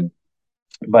equation.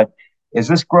 But as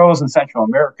this grows in Central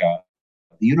America,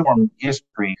 the uniform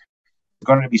industry is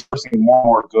going to be sourcing more and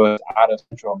more goods out of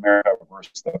Central America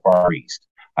versus the Far East.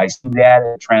 I see that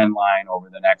as a trend line over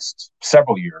the next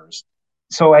several years.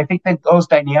 So I think that those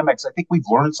dynamics, I think we've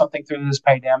learned something through this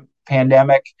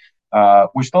pandemic.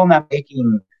 We're still not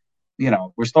making,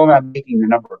 we're still not making the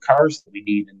number of cars that we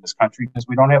need in this country because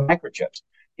we don't have microchips.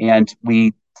 And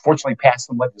we fortunately passed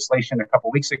some legislation a couple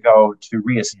of weeks ago to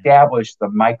reestablish the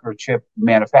microchip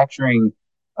manufacturing,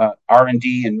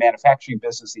 R&D and manufacturing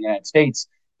business in the United States,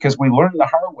 because we learned the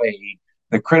hard way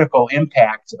the critical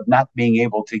impact of not being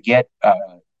able to get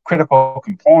critical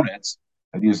components.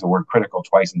 I've used the word critical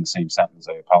twice in the same sentence.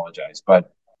 I apologize,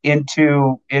 but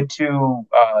into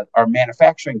our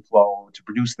manufacturing flow to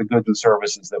produce the goods and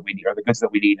services that we need, or the goods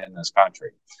that we need in this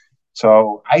country.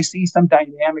 So I see some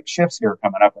dynamic shifts here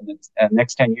coming up in the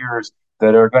next 10 years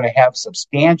that are going to have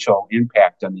substantial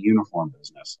impact on the uniform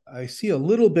business. I see a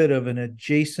little bit of an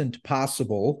adjacent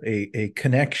possible, a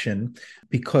connection,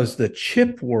 because the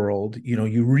chip world,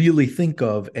 you really think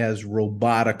of as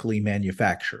robotically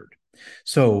manufactured.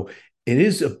 So it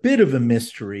is a bit of a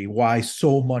mystery why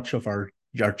so much of our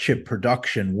chip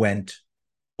production went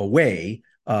away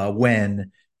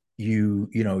when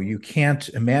you can't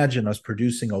imagine us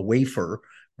producing a wafer,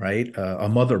 right? A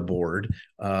motherboard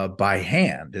by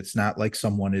hand. It's not like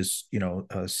someone is,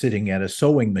 sitting at a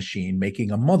sewing machine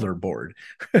making a motherboard.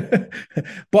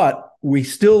 But we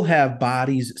still have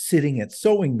bodies sitting at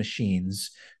sewing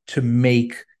machines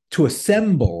to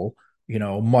assemble,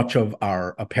 much of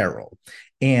our apparel.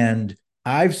 And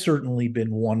I've certainly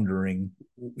been wondering,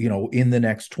 in the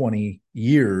next 20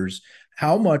 years,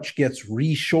 how much gets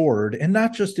reshored, and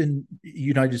not just in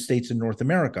United States and North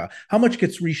America, how much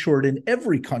gets reshored in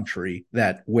every country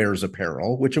that wears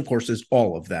apparel, which of course is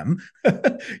all of them.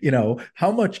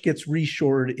 How much gets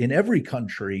reshored in every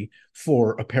country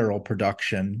for apparel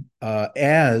production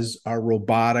as our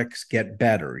robotics get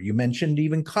better. You mentioned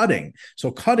even cutting. So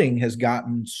cutting has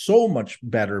gotten so much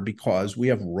better because we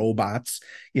have robots,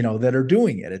 that are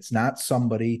doing it. It's not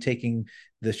somebody taking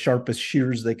the sharpest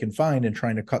shears they can find and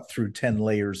trying to cut through 10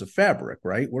 layers of fabric,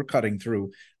 right? We're cutting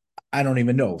through, I don't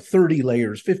even know, 30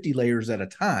 layers, 50 layers at a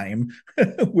time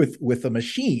with a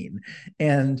machine.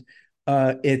 And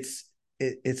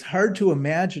it's hard to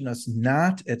imagine us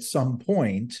not at some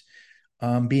point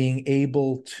being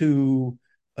able to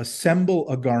assemble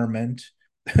a garment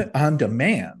on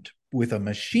demand with a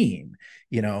machine,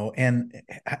 and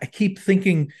I keep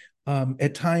thinking,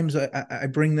 at times I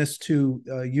bring this to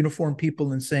uniform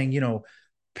people and saying,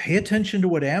 pay attention to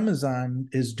what Amazon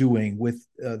is doing with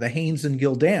the Hanes and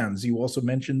Gildans. You also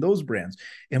mentioned those brands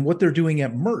and what they're doing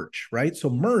at merch, right? So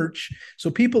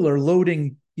people are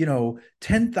loading,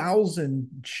 10,000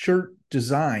 shirt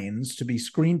designs to be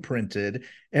screen printed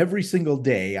every single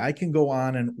day. I can go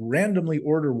on and randomly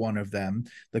order one of them.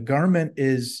 The garment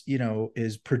is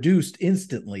produced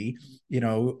instantly,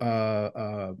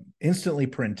 instantly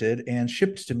printed and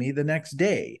shipped to me the next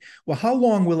day. Well, how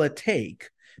long will it take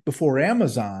before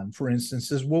Amazon, for instance,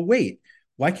 says, well, wait,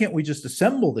 why can't we just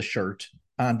assemble the shirt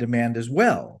on demand as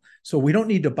well? So we don't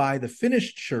need to buy the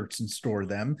finished shirts and store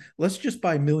them. Let's just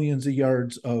buy millions of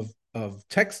yards of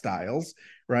textiles,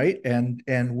 right? And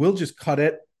we'll just cut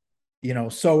it,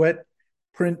 sew it,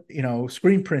 print,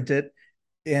 screen print it,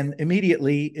 and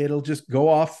immediately it'll just go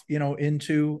off,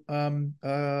 into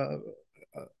a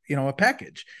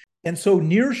package. And so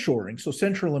nearshoring, so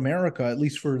Central America, at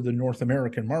least for the North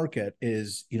American market,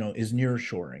 is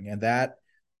nearshoring, and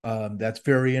that's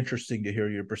very interesting to hear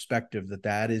your perspective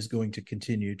that is going to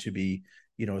continue to be,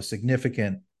 a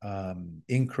significant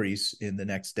increase in the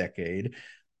next decade.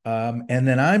 And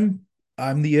then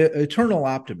I'm the eternal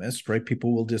optimist, right?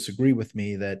 People will disagree with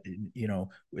me that,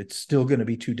 it's still going to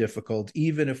be too difficult.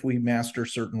 Even if we master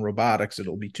certain robotics,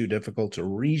 it'll be too difficult to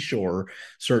reshore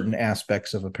certain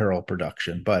aspects of apparel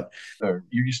production. But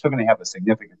you're still going to have a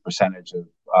significant percentage of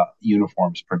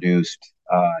uniforms produced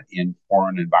in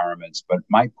foreign environments. But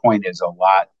my point is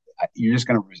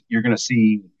you're going to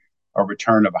see a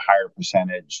return of a higher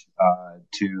percentage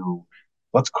to,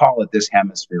 let's call it this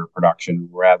hemisphere production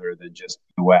rather than just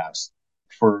US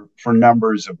for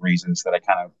numbers of reasons that I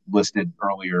kind of listed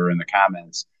earlier in the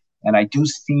comments. And I do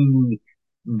see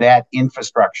that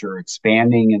infrastructure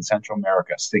expanding in Central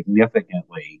America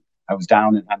significantly. I was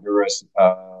down in Honduras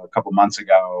a couple months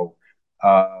ago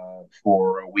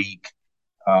for a week,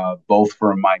 both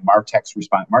for my Martex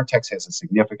response. Martex has a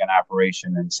significant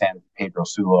operation in San Pedro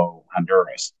Sula,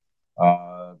 Honduras,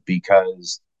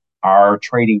 because our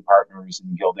trading partners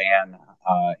in Gildan,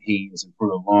 Haynes, and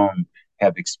Fruit of Loom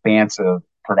have expansive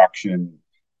production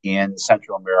in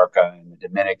Central America, in the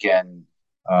Dominican,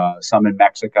 some in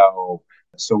Mexico.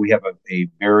 So we have a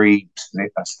very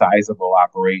sizable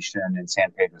operation in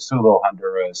San Pedro Sula,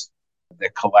 Honduras,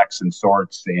 that collects and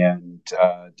sorts and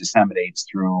disseminates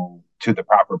through to the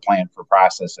proper plant for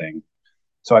processing.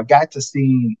 So I've got to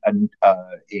see an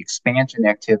expansion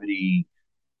activity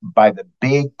by the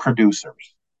big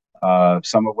producers,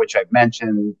 some of which I've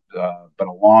mentioned, but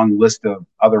a long list of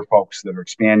other folks that are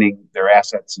expanding their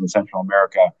assets in Central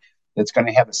America that's going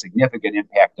to have a significant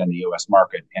impact on the U.S.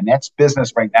 market. And that's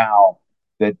business right now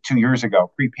that 2 years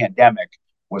ago, pre-pandemic,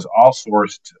 was all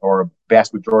sourced, or a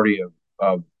vast majority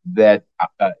of that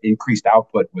increased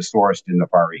output was sourced in the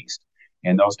Far East.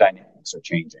 And those dynamics are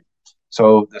changing.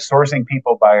 So the sourcing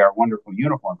people by our wonderful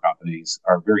uniform companies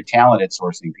are very talented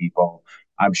sourcing people.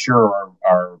 I'm sure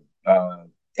are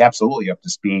absolutely up to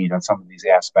speed on some of these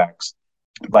aspects.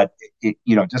 But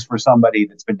just for somebody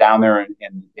that's been down there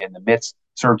in the midst,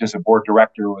 served as a board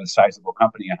director with a sizable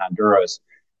company in Honduras,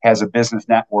 has a business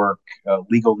network, a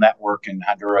legal network in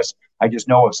Honduras. I just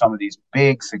know of some of these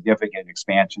big, significant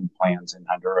expansion plans in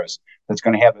Honduras that's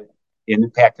going to have an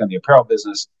impact on the apparel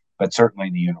business, but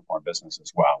certainly the uniform business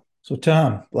as well. So,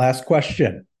 Tom, last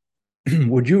question.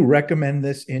 Would you recommend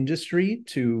this industry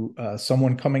to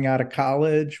someone coming out of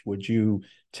college? Would you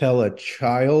tell a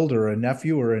child or a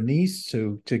nephew or a niece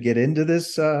to get into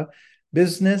this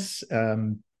business?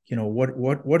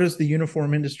 What does the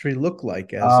uniform industry look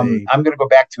like as I'm going to go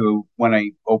back to when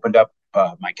I opened up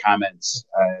my comments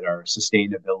at our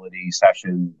sustainability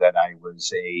session, that I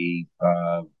was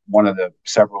one of the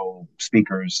several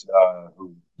speakers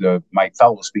my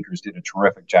fellow speakers did a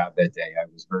terrific job that day. I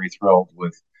was very thrilled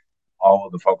with all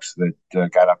of the folks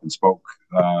that got up and spoke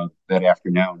that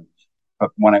afternoon.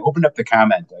 But when I opened up the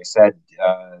comment, I said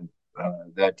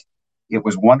that it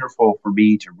was wonderful for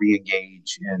me to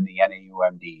re-engage in the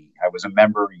NAUMD. I was a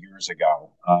member years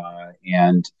ago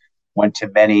and went to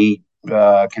many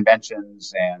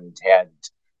conventions and had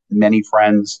many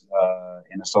friends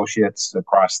and associates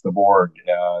across the board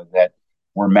that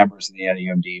were members of the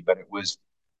NAUMD. But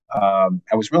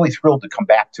I was really thrilled to come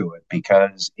back to it,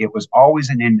 because it was always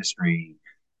an industry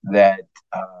that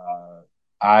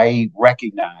I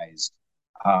recognized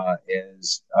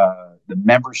as the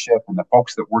membership and the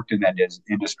folks that worked in that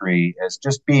industry as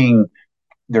just being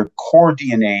their core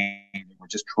DNA. They were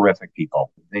just terrific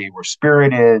people. They were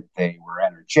spirited, they were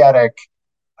energetic,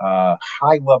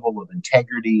 high level of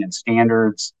integrity and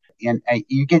standards. And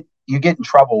you get in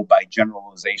trouble by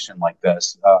generalization like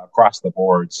this across the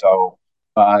board. So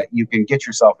you can get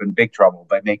yourself in big trouble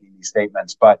by making these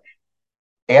statements. But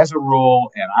as a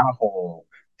rule and on a whole,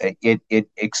 it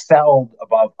excelled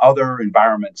above other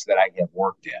environments that I have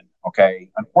worked in. Okay.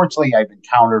 Unfortunately, I've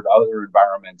encountered other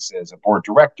environments as a board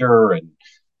director and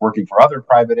working for other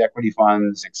private equity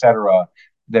funds, et cetera,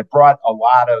 that brought a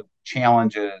lot of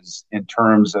challenges in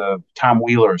terms of Tom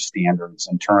Wheeler's standards,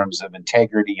 in terms of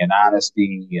integrity and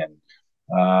honesty and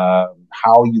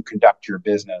how you conduct your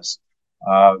business.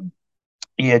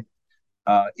 It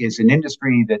is an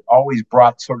industry that always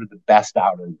brought sort of the best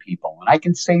out of people. And I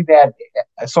can say that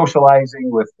socializing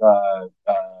with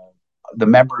the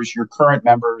members, your current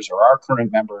members or our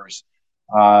current members,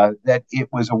 that it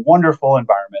was a wonderful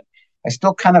environment. I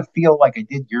still kind of feel like I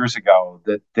did years ago,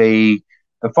 that the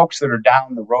folks that are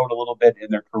down the road a little bit in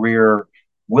their career,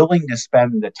 willing to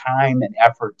spend the time and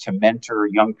effort to mentor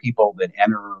young people that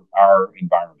enter our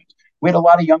environment. We had a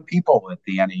lot of young people at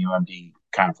the NAUMD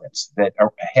conference that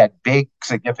had big,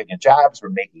 significant jobs, were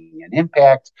making an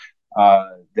impact,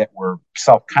 that were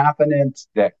self-confident,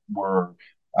 that were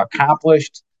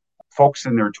accomplished, folks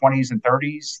in their 20s and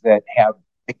 30s that have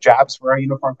big jobs for our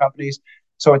uniform companies.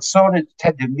 So it's said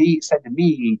to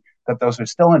me that those are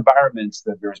still environments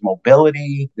that there's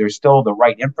mobility, there's still the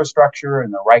right infrastructure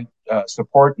and the right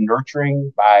support and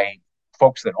nurturing by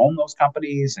folks that own those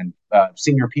companies and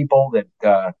senior people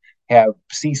that have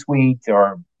C-suite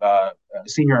or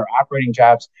senior operating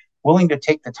jobs, willing to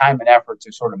take the time and effort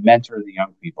to sort of mentor the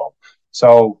young people.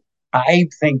 So I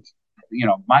think,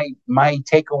 my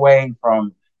takeaway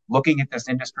from looking at this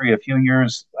industry a few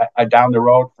years down the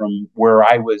road from where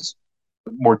I was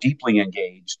more deeply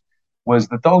engaged was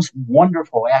that those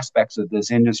wonderful aspects of this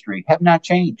industry have not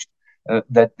changed.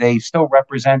 That they still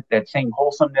represent that same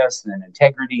wholesomeness and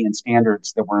integrity and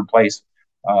standards that were in place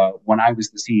when I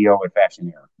was the CEO at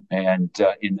Fashion Air, and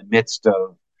in the midst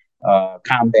of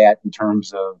combat in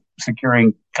terms of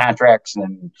securing contracts,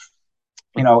 and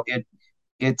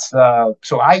it's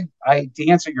so I to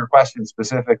answer your question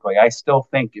specifically, I still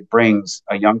think it brings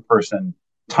a young person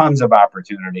tons of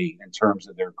opportunity in terms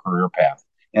of their career path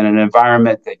in an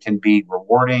environment that can be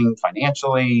rewarding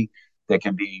financially, that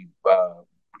can be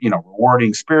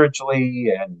rewarding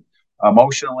spiritually and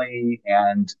emotionally,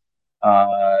 and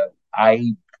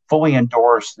I fully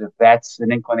endorse if that's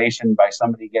an inclination by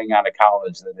somebody getting out of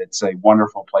college, that it's a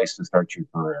wonderful place to start your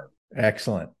career.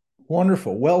 Excellent.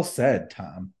 Wonderful. Well said,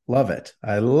 Tom. Love it.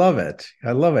 I love it.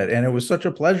 I love it. And it was such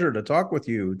a pleasure to talk with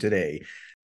you today.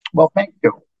 Well, thank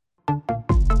you.